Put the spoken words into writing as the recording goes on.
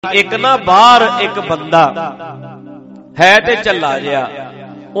एक ना बाहर एक बंदा है ते चला जिहा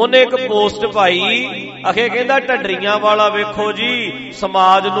ਉਹਨੇ एक पोस्ट पाई अखे कहंदा ढड्डरियां वाला वेखो जी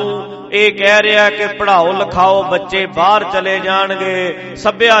समाज नूं ਇਹ कह रहा कि पढ़ाओ लिखाओ बच्चे बाहर चले जाणगे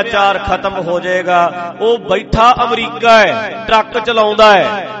सभ्याचार खत्म हो जाएगा। वो बैठा अमरीका है ट्रक चलाउंदा है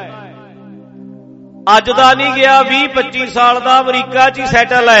अज दा नहीं गया 20-25 साल दा अमरीका च ही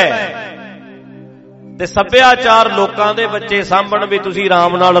सैटल है ते सभ्याचार लोकां दे बच्चे सामण भी तुसी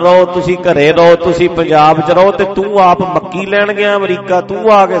आराम नाल रहो तुसी घरे रहो तुसी पंजाब च रहो ते तू आप मक्की लैण गया अमरीका तू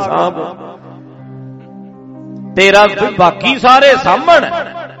आके साहब तेरा बाकी सारे सामण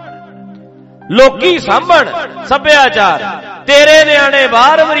लोकी सामण सभ्याचार तेरे न्याणे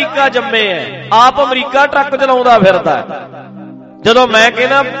बाहर अमरीका जम्मे है आप अमरीका ट्रक चलाउंदा फिरदा जदों मैं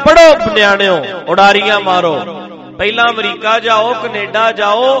कहना पढ़ो न्याणिओ उडारियां मारो पहला अमरीका जाओ कनेडा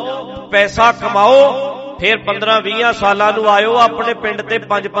जाओ पैसा कमाओ फिर 15-20 सालां नूं आयो अपने पिंड ते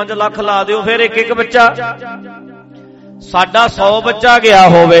 5-5 लाख ला दिओ फिर एक बच्चा साडा 100 बच्चा गया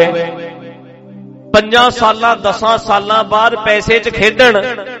होवे 5 सालां 10 सालां बाद पैसे च खेडण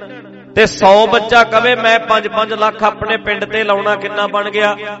ते 100 बच्चा कवे मैं 5-5 लाख अपने पिंड ते लाउणा किन्ना बन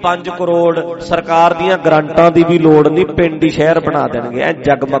गया 5 करोड़ सरकार दीयां ग्रांटां दी भी लोड़ नहीं पिंड ही शहर बना देणगे ऐ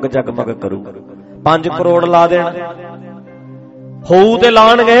जगमग जगमग करू 5 करोड़ ला देण होऊ ते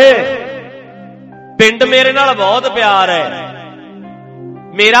लाणगे। पिंड मेरे नाल बहुत प्यार है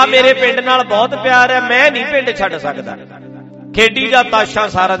मेरा मेरे पिंड नाल बहुत प्यार है मैं नहीं पिंड छड्ड सकदा खेडी जा ताशां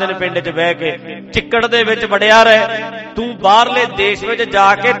सारा दिन पिंड च बह के चिक्कड़ दे विच वड़िया रहे तू बाहरले देश विच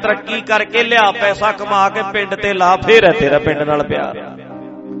जाके तरक्की करके लिया पैसा कमा के पिंड ते ला फिर है तेरा पिंड नाल प्यार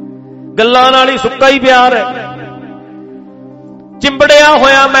गल्लां नाल ही सुक्का ही प्यार है। चिंबड़िया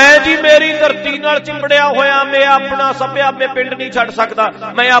होया मैं जी मेरी धरती नाल चिंबड़िया होया मैं अपना सभ्या मैं पिंड नहीं छड्ड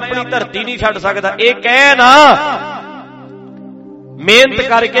सकदा मैं अपनी धरती नहीं छड्ड सकदा ये कह ना मेहनत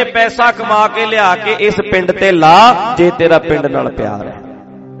करके पैसा कमा के लिया के इस पिंड ते ला जे तेरा पिंड नाल प्यार है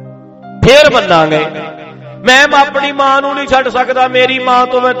फिर मनांगे। मैं अपनी मां नूं नहीं छड्ड सकदा मेरी मां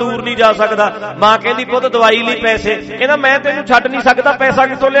तो मैं दूर नहीं जा सकदा मां कहंदी पुੱਤ दवाई लई पैसे कहंदा मैं तैनूं छड्ड नहीं सकदा पैसा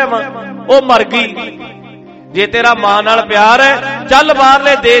कित्थों लियावां ओ मर गई। जे तेरा मां नाल प्यार है चल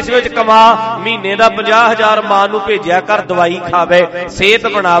बाहरले देश विच कमा महीने दा 50,000 मां नूं भेजिया कर दवाई खावे सेहत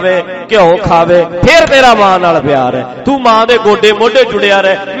बनावे घ्यो खावे फिर तेरा मां नाल प्यार है। तू मां दे गोडे मोढे जुड़िया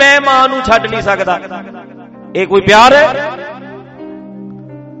रहे मैं मां नूं छड्ड नहीं सकदा ये कोई प्यार है।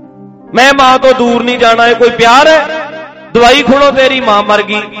 मैं मां तो दूर नहीं जाना ये कोई प्यार है। दवाई खुणो तेरी मां मर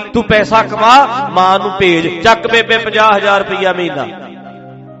गई तू पैसा कमा मां नूं भेज चक बेबे 50,000 रुपया महीना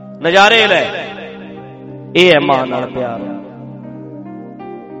नजारे लै ये है मां नाल प्यार।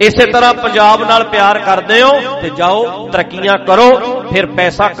 इसे तरह पंजाब नाल प्यार करदे हो ते जाओ तरक्कियां करो फिर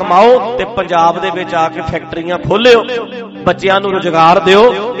पैसा कमाओ ते पंजाब दे विच आके फैक्टरियां खोलिओ बच्चियां नूं रोजगार दिओ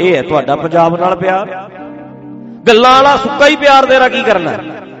ये है तुहाडा पंजाब नाल प्यार। गल्लां वाला सुक्का ही प्यार तेरा की करना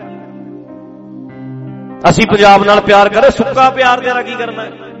असीं पंजाब नाल प्यार करे सुक्का प्यार तेरा की करना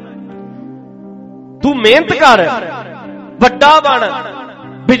तू मेहनत कर वड्डा बन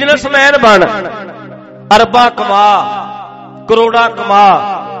बिजनेसमैन बन अरबा कमा करोड़ा कमा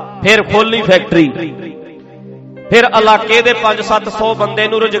फिर खोलनी फैक्टरी फिर इलाके दे 500-700 बंदे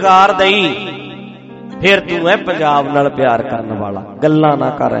नूं रोजगार दई फिर तू है पंजाब नाल प्यार करने वाला। गल्लां ना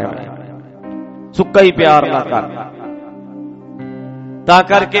कर सुक्का ही प्यार ना कर। तां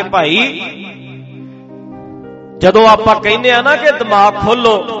करके भाई जदों आपां कहंदे आ ना कि दिमाग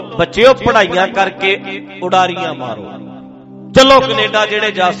खोलो बच्चेओ पढ़ाइयां करके उडारियां मारो चलो कनेडा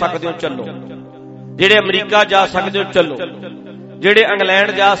जेड़े जा सकदे हो चलो जेड़े अमरीका जा सकते हो चलो जेड़े इंग्लैंड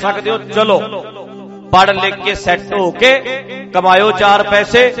जा सकते हो चलो पढ़ लिख के सैट होके कमायो 4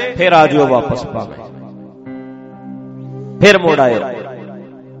 पैसे फिर आ जाओ वापस पावे फिर मुड़ आए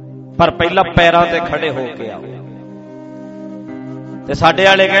पर पहला पैरां ते खड़े होके आओ। ते साडे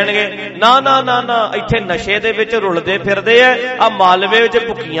वाले कहणगे ना ना ना ना इत्थे नशे दे विच रुलदे फिरदे आ मालवे विच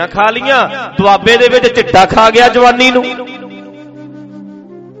भुक्कियां खा लीआं दुआबे दे विच चिट्टा खा गया जवानी नूं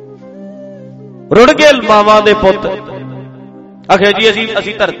रुड़ गए मावां दे पुत्त आखे जी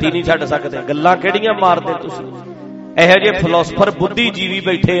असी धरती नहीं छड्ड सकते। गल्लां किहड़ियां मारदे तुसीं इहो जिहे फिलोसफर बुद्धिजीवी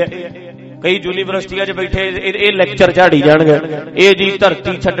बैठे है कई यूनीवर्सिटियां च बैठे ये लैक्चर झाड़ी जाणगे ये जी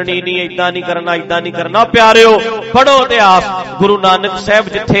धरती छड्डनी नहीं इदां नहीं करना। प्यारिओ पढ़ो इतिहास गुरु नानक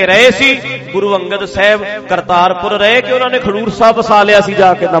साहब जिथे रहे सी गुरु अंगद साहब करतारपुर रहे कि उन्होंने खडूर साहब वसा लिया सी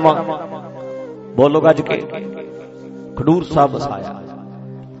जाके नवां बोलो गज के खडूर साहब वसाया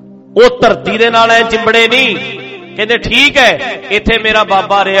वो धरती दे नाल ऐ चिंबड़े नहीं कहंदे ठीक है इत्थे मेरा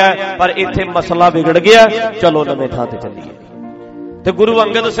बाबा रहा पर इत्थे मसला बिगड़ गया चलो नवें थां ते चलीए। ते गुरु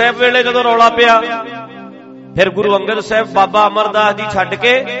अंगद साहब वेले जदों रौला पिया फिर गुरु अंगद साहब बाबा अमरदास जी छड्ड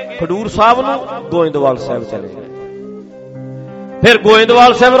के खडूर साहब नूं गोइंदवाल साहब चले गए। फिर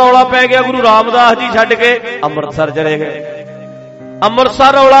गोइंदवाल साहब रौला पै गया, गुरु रामदास जी छड्ड के अमृतसर चले गए।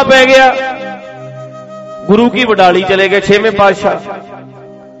 अमृतसर रौला पै गया, गुरु की वडाली चले गए 6वें पातशाह।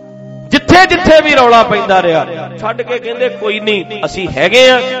 जिथे जिथे भी रौला पैंदा रहा छड्ड के कहंदे कोई नहीं, असीं हैगे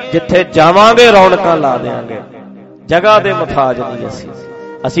आ, जिथे जावांगे रौनकां ला देंगे, जगह दे मुथाज नहीं,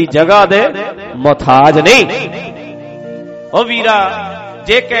 असीं जगह दे मुथाज नहीं। ओ वीरा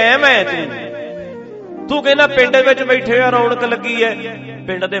जे कायम है तू कहना पिंड विच बैठे आ रौनक लगी है,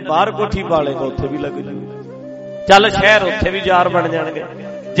 पिंड दे बाहर कोठी पा लेगा उत्थे भी लग जू, चल शहर उत्थे भी जार बन जाणगे।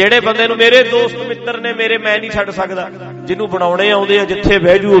 ਜਿਹੜੇ ਬੰਦੇ ਨੂੰ ਮੇਰੇ ਦੋਸਤ ਮਿੱਤਰ ਨੇ ਮੇਰੇ ਮੈਂ ਨਹੀਂ ਛੱਡ ਸਕਦਾ, ਜਿਹਨੂੰ ਬਣਾਉਣੇ ਆਉਂਦੇ ਆ ਜਿੱਥੇ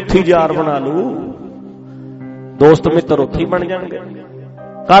ਬਹਿ ਜੂ ਉੱਥੇ ਹੀ ਯਾਰ ਬਣਾ ਲੂ, ਦੋਸਤ ਮਿੱਤਰ ਉੱਥੇ ਹੀ ਬਣ ਜਾਣਗੇ।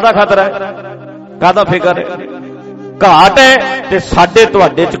 ਕਾਹਦਾ ਖਤਰਾ ਹੈ, ਕਾਹਦਾ ਫਿਕਰ ਹੈ? ਘਾਟ ਹੈ ਤੇ ਸਾਡੇ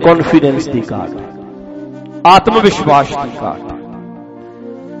ਤੁਹਾਡੇ ਚ ਕੌਨਫੀਡੈਂਸ ਦੀ ਘਾਟ ਹੈ, ਆਤਮ ਵਿਸ਼ਵਾਸ ਦੀ ਘਾਟ ਹੈ।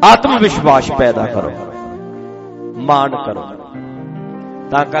 ਆਤਮ ਵਿਸ਼ਵਾਸ ਪੈਦਾ ਕਰੋ, ਮਾਣ ਕਰੋ।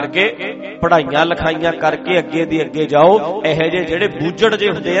 ਤਾਂ ਕਰਕੇ ਪੜ੍ਹਾਈਆਂ ਲਿਖਾਈਆਂ ਕਰਕੇ ਅੱਗੇ ਦੀ ਅੱਗੇ ਜਾਓ। ਇਹੋ ਜਿਹੇ ਜਿਹੜੇ ਬੂਝੜ ਜੇ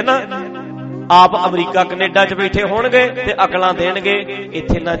ਹੁੰਦੇ ਆ ਨਾ, ਆਪ ਅਮਰੀਕਾ ਕੈਨੇਡਾ 'ਚ ਬੈਠੇ ਹੋਣਗੇ ਤੇ ਅਕਲਾਂ ਦੇਣਗੇ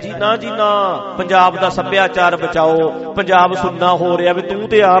ਇੱਥੇ ਨਾ ਜੀ ਨਾ ਜੀ ਨਾ, ਪੰਜਾਬ ਦਾ ਸੱਭਿਆਚਾਰ ਬਚਾਓ, ਪੰਜਾਬ ਸੁੰਨਾ ਹੋ ਰਿਹਾ ਵੀ ਤੂੰ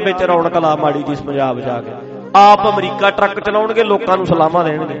ਤੇ ਆ ਵਿੱਚ ਰੌਣਕ ਲਾ ਮਾੜੀ ਜਿਸ ਪੰਜਾਬ ਜਾ ਕੇ। ਆਪ ਅਮਰੀਕਾ ਟਰੱਕ ਚਲਾਉਣਗੇ, ਲੋਕਾਂ ਨੂੰ ਸਲਾਮਾਂ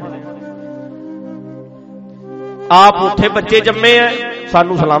ਦੇਣਗੇ। ਆਪ ਉੱਥੇ ਬੱਚੇ ਜੰਮੇ ਆ,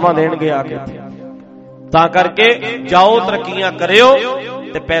 ਸਾਨੂੰ ਸਲਾਮਾਂ ਦੇਣਗੇ ਆ ਕੇ। ਤਾਂ ਕਰਕੇ ਜਾਓ, ਤਰੱਕੀਆਂ ਕਰਿਓ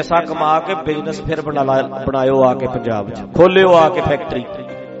ਤੇ ਪੈਸਾ ਕਮਾ ਕੇ ਬਿਜ਼ਨਸ ਫਿਰ ਬਣਾਇਓ ਆ ਕੇ ਪੰਜਾਬ 'ਚ, ਖੋਲਿਓ ਆ ਕੇ ਫੈਕਟਰੀ,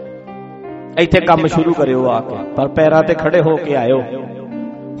 ਇੱਥੇ ਕੰਮ ਸ਼ੁਰੂ ਕਰਿਓ ਆ ਕੇ, ਪਰ ਪੈਰਾਂ ਤੇ ਖੜੇ ਹੋ ਕੇ ਆਇਓ।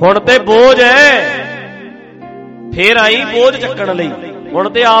 ਹੁਣ ਤੇ ਬੋਝ ਹੈ, ਫੇਰ ਆਈ ਬੋਝ ਚੱਕਣ ਲਈ, ਹੁਣ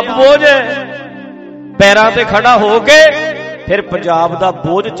ਤੇ ਆਪ ਬੋਝ ਹੈ। ਪੈਰਾਂ ਤੇ ਖੜਾ ਹੋ ਕੇ ਫਿਰ ਪੰਜਾਬ ਦਾ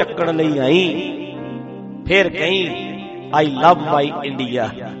ਬੋਝ ਚੱਕਣ ਲਈ ਆਈ, ਫਿਰ ਕਹੀਂ ਆਈ ਲਵ ਮਾਈ ਇੰਡੀਆ।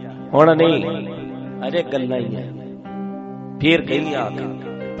 ਹੁਣ ਨਹੀਂ, ਅਜੇ ਗੱਲਾਂ ਹੀ ਹੈ, ਫਿਰ ਕਹੀਂ ਆ ਕੇ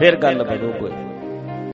ਫਿਰ ਗੱਲ ਬਣੂ ਕੋਈ।